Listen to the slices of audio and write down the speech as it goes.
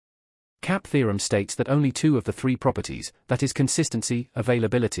CAP theorem states that only two of the three properties, that is consistency,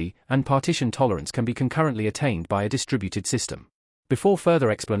 availability, and partition tolerance, can be concurrently attained by a distributed system. Before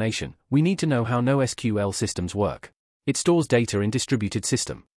further explanation, we need to know how NoSQL systems work. It stores data in distributed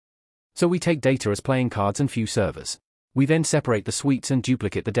system. So we take data as playing cards and few servers. We then separate the suites and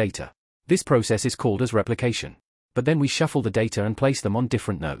duplicate the data. This process is called as replication. But then we shuffle the data and place them on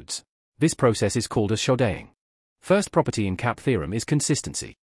different nodes. This process is called as sharding. First property in CAP theorem is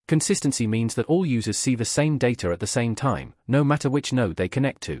consistency. Consistency means that all users see the same data at the same time, no matter which node they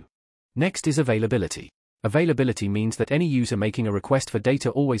connect to. Next is availability. Availability means that any user making a request for data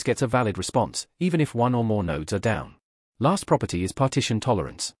always gets a valid response, even if one or more nodes are down. Last property is partition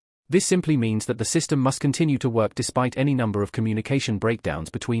tolerance. This simply means that the system must continue to work despite any number of communication breakdowns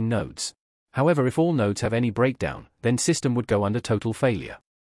between nodes. However, if all nodes have any breakdown, then system would go under total failure.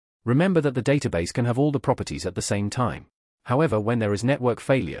 Remember that the database can have all the properties at the same time. However, when there is network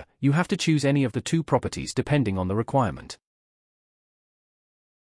failure, you have to choose any of the two properties depending on the requirement.